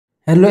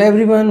Hello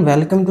everyone,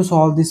 welcome to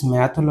solve this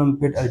Math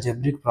Olympiad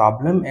algebraic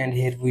problem, and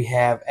here we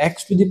have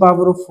x to the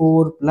power of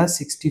 4 plus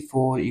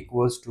 64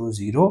 equals to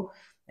 0,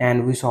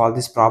 and we solve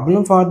this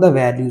problem for the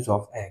values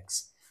of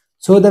x.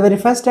 So the very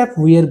first step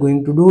we are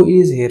going to do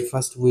is here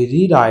first we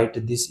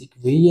rewrite this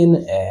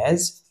equation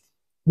as,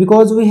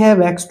 because we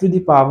have x to the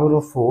power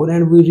of 4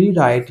 and we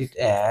rewrite it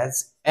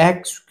as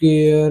x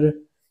square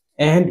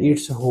and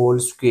its whole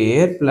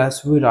square,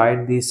 plus we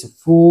write this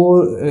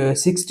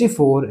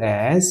 64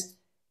 as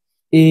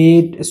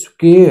 8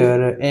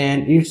 square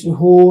and its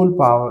whole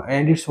power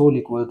and its whole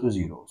equal to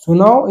 0. So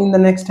now in the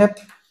next step,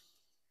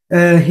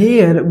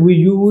 here we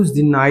use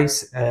the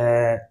nice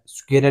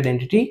square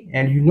identity,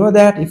 and you know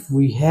that if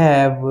we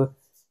have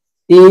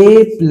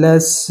a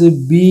plus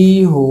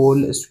b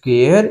whole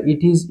square,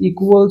 it is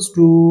equals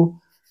to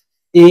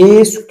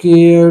a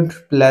squared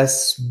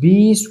plus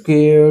b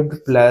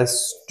squared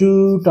plus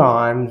 2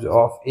 times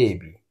of ab.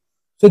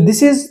 So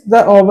this is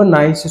the our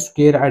nice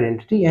square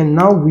identity, and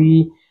now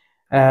we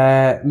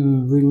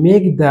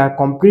make the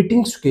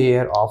completing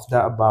square of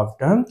the above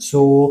term.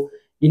 So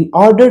in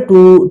order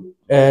to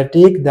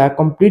take the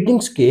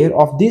completing square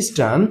of this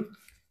term,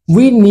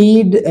 we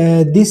need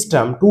this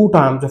term 2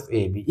 times of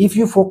ab. If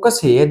you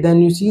focus here,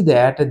 then you see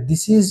that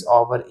this is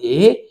our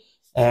a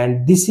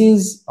and this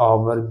is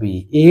our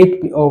b.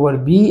 8 over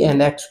b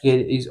and x square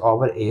is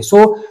over a.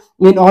 So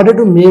in order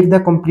to make the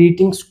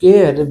completing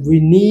square,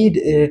 we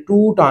need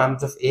 2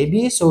 times of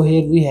ab. So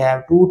here we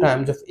have 2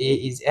 times of a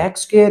is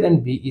x square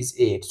and b is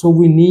 8. So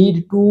we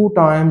need 2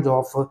 times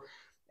of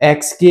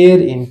x square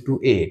into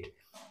 8.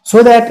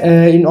 So that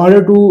in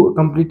order to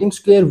completing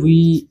square,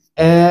 we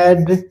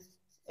add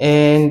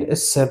and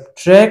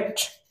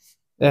subtract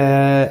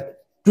uh,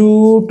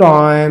 2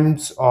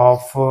 times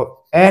of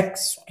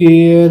x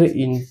square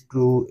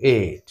into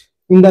 8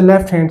 in the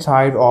left hand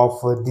side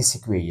of this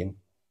equation.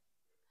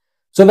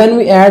 So when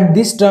we add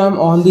this term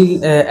on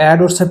the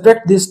add or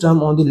subtract this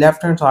term on the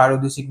left hand side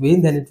of this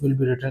equation, then it will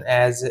be written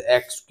as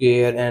x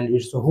square and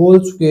its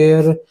whole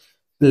square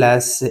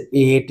plus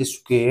 8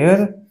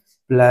 square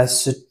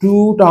plus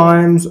 2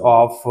 times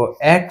of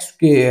x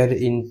square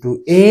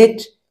into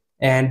 8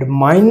 and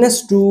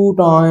minus 2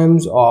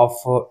 times of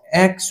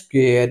x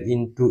square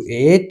into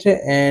 8,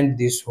 and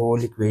this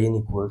whole equation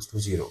equals to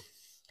 0.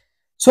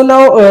 So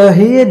now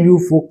here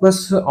you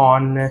focus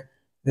on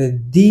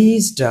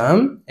these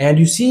term, and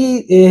you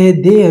see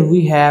there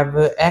we have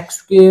x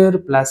square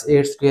plus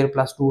 8 square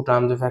plus 2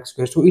 times of x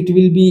square. So it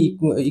will be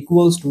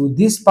equals to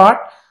this part.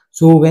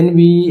 So when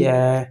we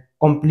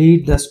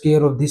complete the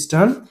square of this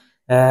term,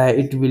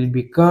 it will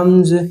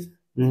becomes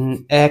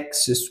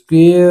x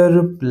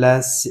square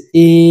plus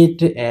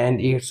 8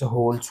 and its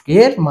whole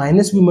square,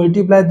 minus we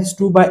multiply this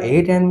 2 by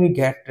 8 and we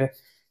get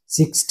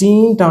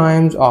 16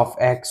 times of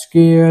x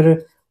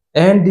square,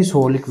 and this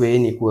whole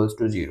equation equals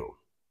to 0.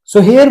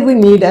 So here we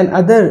need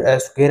another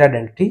square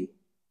identity,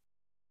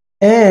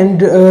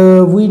 and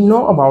we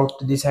know about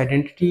this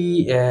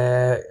identity.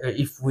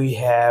 If we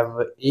have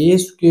a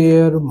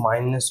square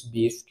minus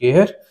b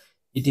square,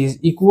 it is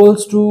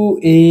equals to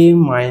a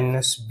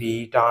minus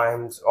b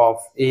times of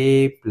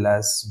a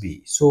plus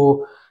b.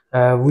 So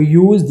we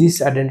use this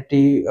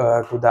identity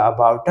to the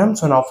above term.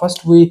 So now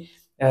first we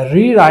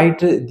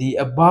rewrite the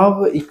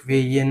above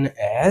equation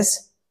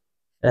as,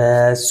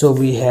 so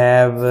we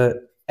have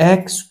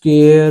x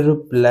square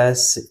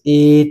plus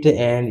 8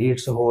 and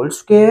its whole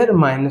square,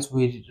 minus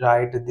we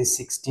write this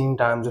 16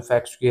 times of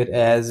x square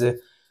as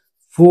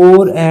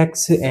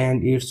 4x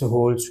and its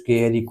whole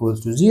square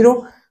equals to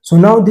 0. So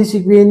now this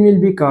equation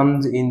will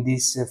becomes in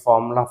this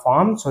formula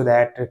form, so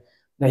that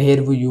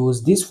here we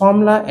use this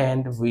formula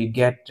and we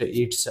get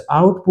its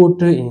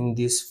output in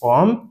this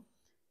form.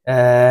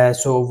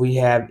 So we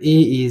have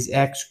a is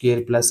x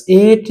square plus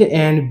 8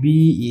 and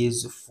b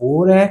is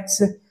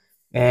 4x,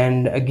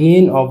 and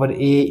again over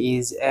a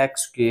is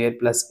x square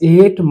plus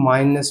 8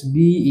 minus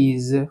b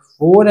is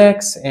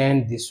 4x,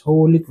 and this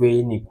whole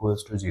equation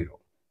equals to 0.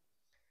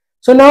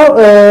 So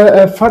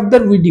now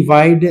further we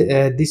divide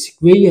this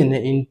equation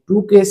in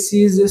two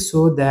cases,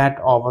 so that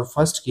our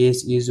first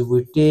case is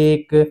we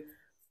take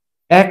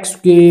x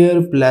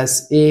square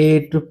plus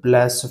 8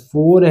 plus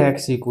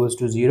 4x equals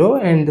to 0,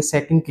 and the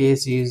second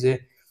case is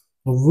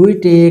we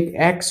take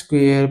x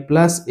square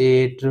plus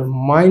 8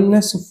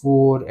 minus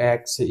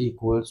 4x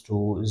equals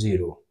to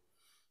 0.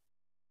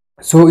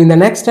 So in the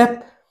next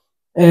step,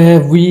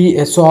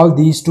 we solve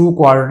these two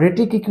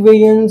quadratic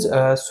equations.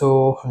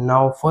 So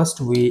now first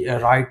we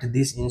write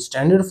this in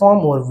standard form,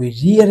 or we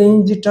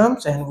rearrange the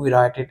terms and we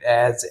write it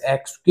as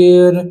x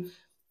square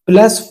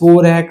plus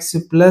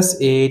 4x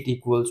plus 8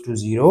 equals to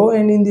 0,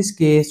 and in this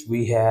case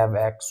we have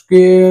x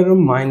square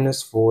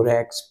minus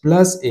 4x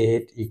plus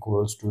 8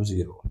 equals to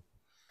 0.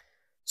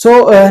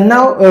 So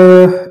now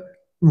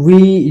we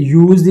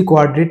use the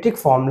quadratic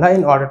formula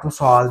in order to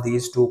solve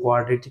these two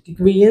quadratic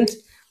equations.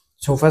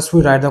 So first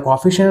we write the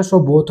coefficients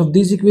of both of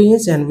these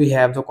equations, and we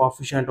have the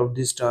coefficient of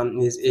this term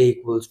is a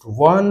equals to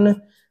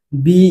 1,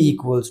 b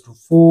equals to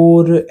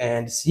 4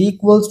 and c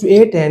equals to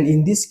 8, and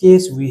in this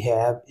case we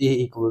have a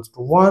equals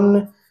to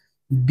 1,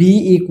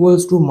 b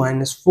equals to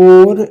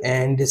 -4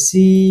 and c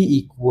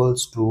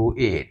equals to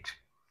 8.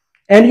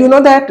 And you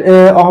know that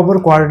our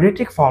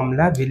quadratic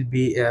formula will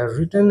be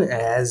written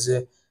as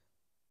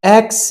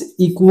x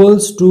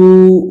equals to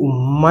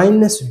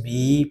minus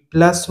b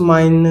plus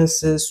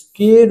minus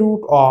square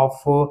root of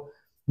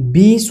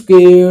b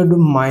squared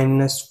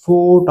minus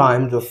 4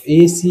 times of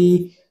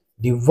ac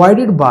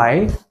divided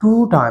by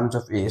 2 times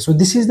of a. So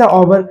this is the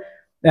our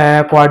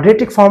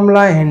quadratic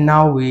formula, and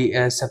now we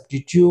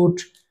substitute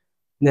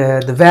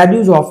the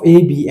values of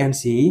a, b and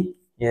c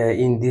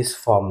in this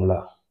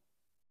formula.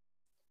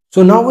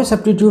 So now we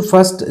substitute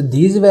first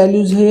these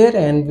values here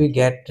and we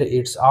get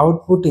its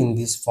output in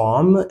this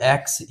form.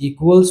 X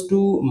equals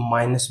to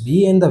minus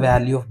b and the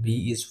value of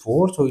b is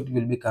 4. So it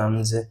will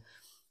becomes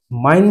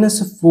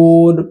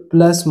 -4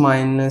 plus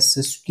minus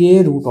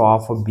square root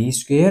of b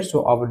square.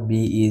 So our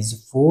b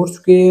is 4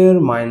 square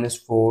minus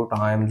 4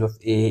 times of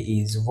a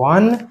is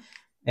 1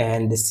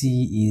 and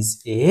c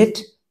is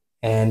 8.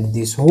 And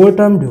this whole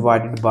term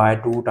divided by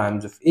 2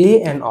 times of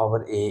a, and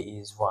our a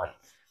is 1.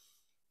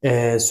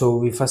 So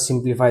we first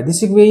simplify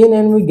this equation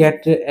and we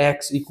get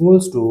x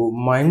equals to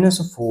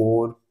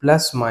 -4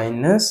 plus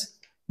minus,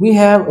 we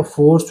have a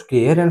 4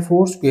 square, and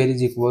 4 square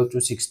is equal to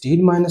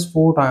 16 minus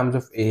 4 times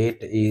of 8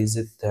 is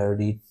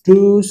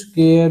 32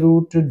 square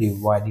root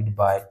divided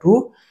by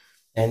 2.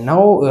 And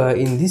now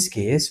in this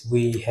case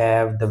we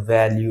have the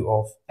value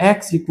of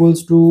x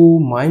equals to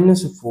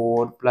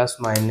 -4 plus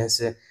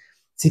minus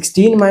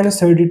 16 minus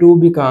 32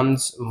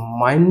 becomes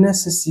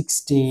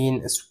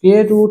 -16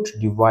 square root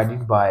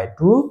divided by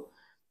 2.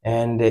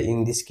 And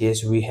in this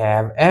case we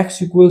have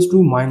x equals to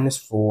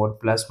 -4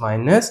 plus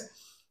minus,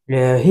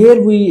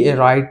 here we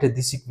write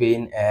this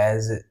equation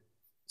as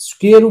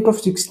square root of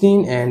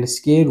 16 and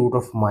square root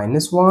of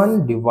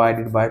 -1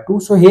 divided by 2.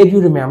 So here you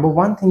remember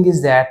one thing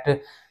is that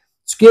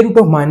square root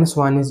of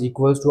 -1 is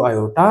equals to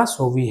iota.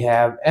 So we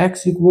have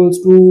x equals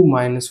to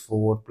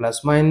 -4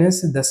 plus minus,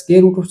 the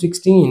square root of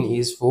 16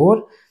 is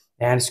 4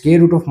 and square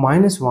root of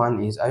 -1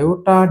 is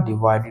iota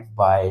divided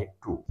by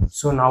 2.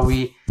 So now we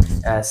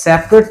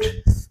separate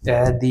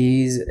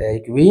these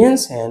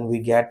equations and we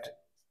get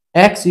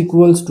x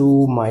equals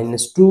to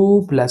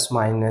 -2 plus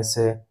minus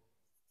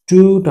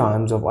 2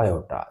 times of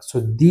iota. So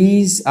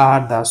these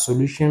are the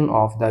solution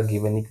of the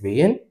given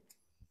equation.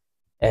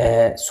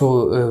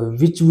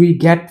 Which we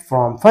get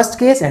from first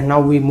case, and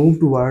now we move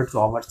towards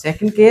our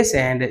second case,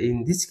 and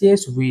in this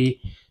case we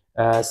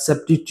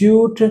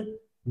substitute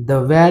the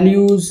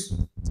values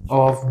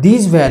of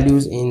these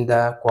values in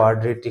the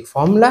quadratic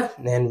formula,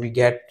 and we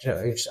get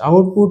its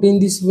output in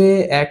this way.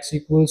 X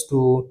equals to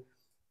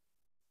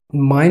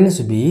minus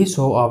b,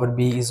 so our b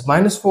is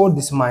 -4,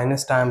 this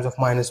minus times of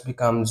minus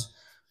becomes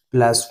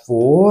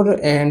 +4,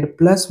 and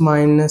plus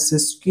minus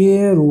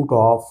square root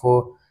of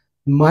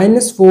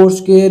 -4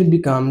 square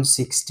becomes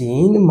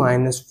 16,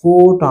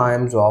 -4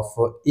 times of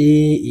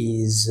a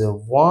is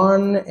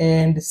 1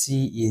 and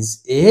c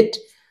is 8,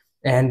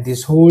 and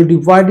this whole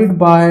divided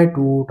by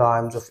 2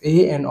 times of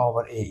a, and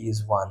our a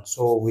is 1.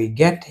 So we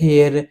get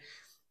here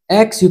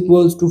x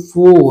equals to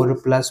 4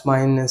 plus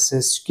minus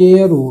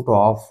square root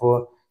of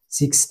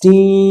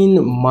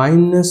 16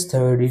 minus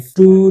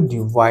 32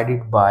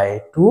 divided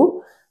by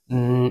 2.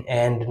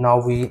 And now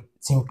we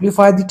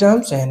simplify the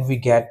terms and we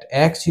get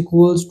x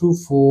equals to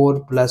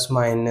 4 plus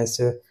minus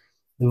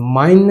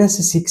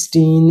minus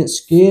 16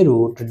 square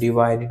root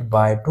divided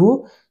by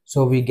 2.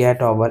 So we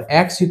get our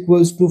x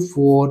equals to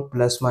 4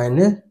 plus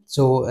minus,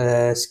 so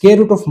square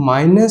root of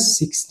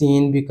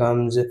 -16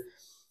 becomes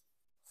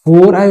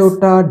 4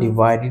 iota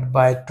divided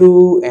by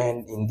 2,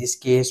 and in this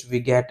case we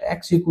get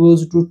x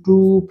equals to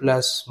 2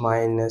 plus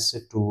minus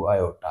 2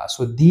 iota.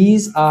 So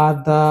these are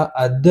the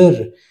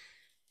other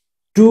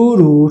two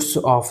roots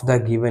of the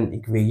given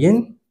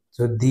equation.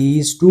 So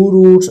these two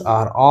roots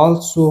are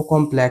also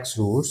complex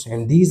roots,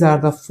 and these are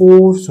the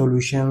 4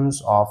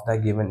 solutions of the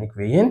given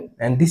equation,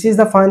 and this is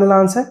the final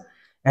answer.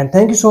 And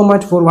thank you so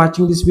much for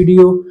watching this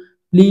video.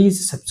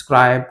 Please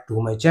subscribe to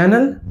my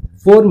channel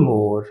for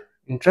more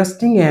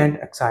interesting and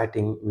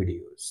exciting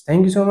videos.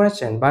 Thank you so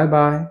much, and bye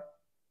bye.